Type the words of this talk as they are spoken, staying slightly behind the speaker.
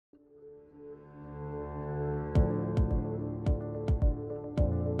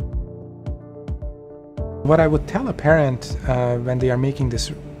What I would tell a parent when they are making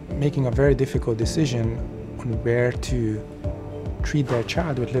a very difficult decision on where to treat their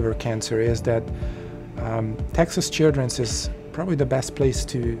child with liver cancer is that Texas Children's is probably the best place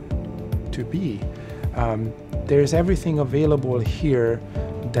to be. There's everything available here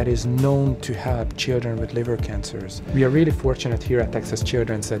that is known to help children with liver cancers. We are really fortunate here at Texas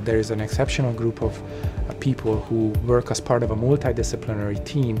Children's that there is an exceptional group of people who work as part of a multidisciplinary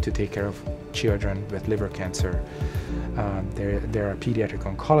team to take care of children with liver cancer. There are pediatric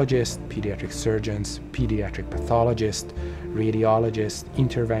oncologists, pediatric surgeons, pediatric pathologists, radiologists,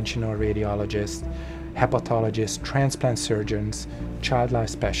 interventional radiologists, hepatologists, transplant surgeons, child life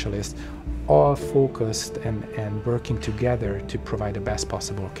specialists, all focused and working together to provide the best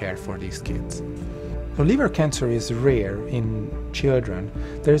possible care for these kids. So liver cancer is rare in children.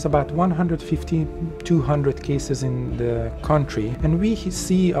 There's about 150-200 cases in the country, and we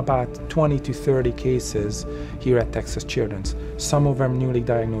see about 20 to 30 cases here at Texas Children's. Some of them newly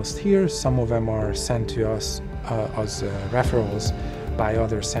diagnosed here, some of them are sent to us as referrals by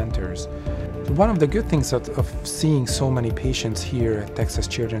other centers. One of the good things of seeing so many patients here at Texas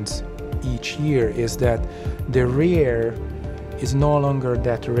Children's each year is that the rare is no longer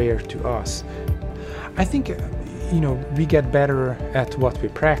that rare to us. I think we get better at what we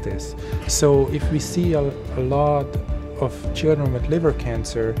practice. So if we see a lot of children with liver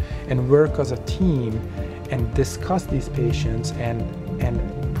cancer and work as a team and discuss these patients and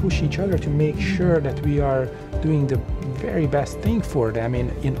push each other to make sure that we are doing the very best thing for them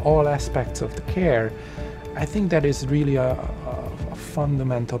in all aspects of the care, I think that is really a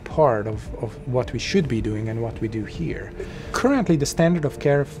fundamental part of what we should be doing and what we do here. Currently, the standard of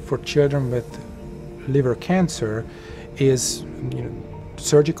care for children with liver cancer is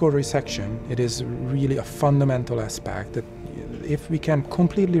surgical resection. It is really a fundamental aspect that if we can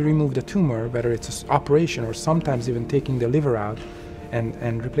completely remove the tumor, whether it's an operation or sometimes even taking the liver out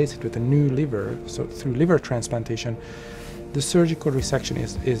and replace it with a new liver, so through liver transplantation, the surgical resection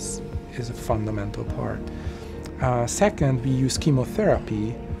is a fundamental part. Second, we use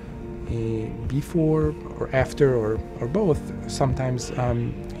chemotherapy before or after or both, sometimes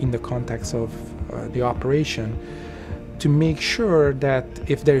in the context of the operation, to make sure that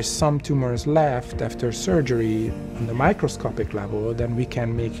if there is some tumors left after surgery on the microscopic level, then we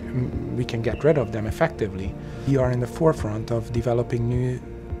can get rid of them effectively. We are in the forefront of developing new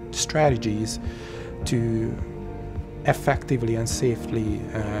strategies to effectively and safely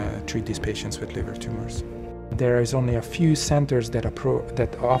treat these patients with liver tumors. There is only a few centers that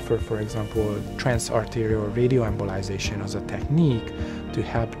offer, for example, transarterial radioembolization as a technique to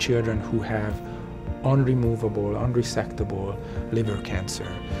help children who have unremovable, unresectable liver cancer.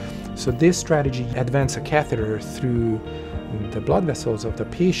 So this strategy advances a catheter through the blood vessels of the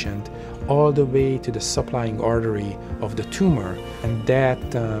patient all the way to the supplying artery of the tumor, and that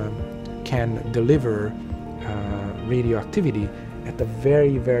can deliver radioactivity at a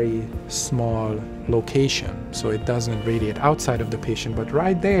very, very small location. So it doesn't radiate outside of the patient, but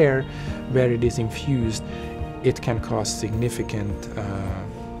right there where it is infused, it can cause significant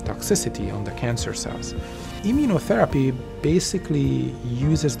toxicity on the cancer cells. Immunotherapy basically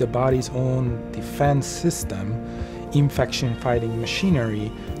uses the body's own defense system, infection-fighting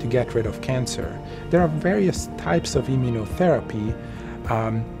machinery, to get rid of cancer. There are various types of immunotherapy,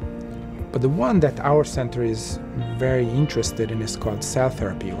 but the one that our center is very interested in is called cell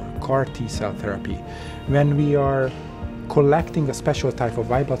therapy, or CAR T-cell therapy. When we are collecting a special type of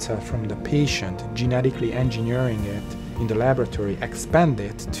white blood cell from the patient, genetically engineering it in the laboratory, expand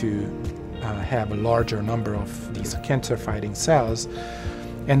it to have a larger number of these cancer-fighting cells,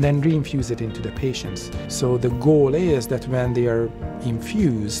 and then reinfuse it into the patients. So the goal is that when they are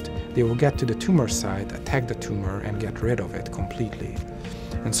infused, they will get to the tumor site, attack the tumor, and get rid of it completely.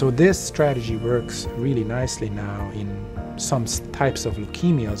 And so this strategy works really nicely now in some types of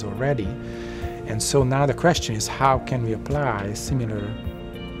leukemias already. And so now the question is, how can we apply similar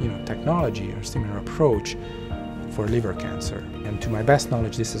technology or similar approach for liver cancer? And to my best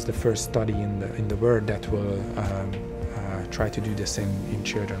knowledge, this is the first study in the world that will try to do this in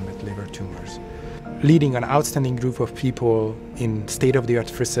children with liver tumors. Leading an outstanding group of people in state-of-the-art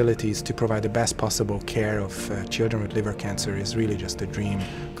facilities to provide the best possible care of children with liver cancer is really just a dream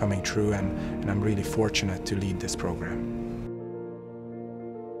coming true, and I'm really fortunate to lead this program.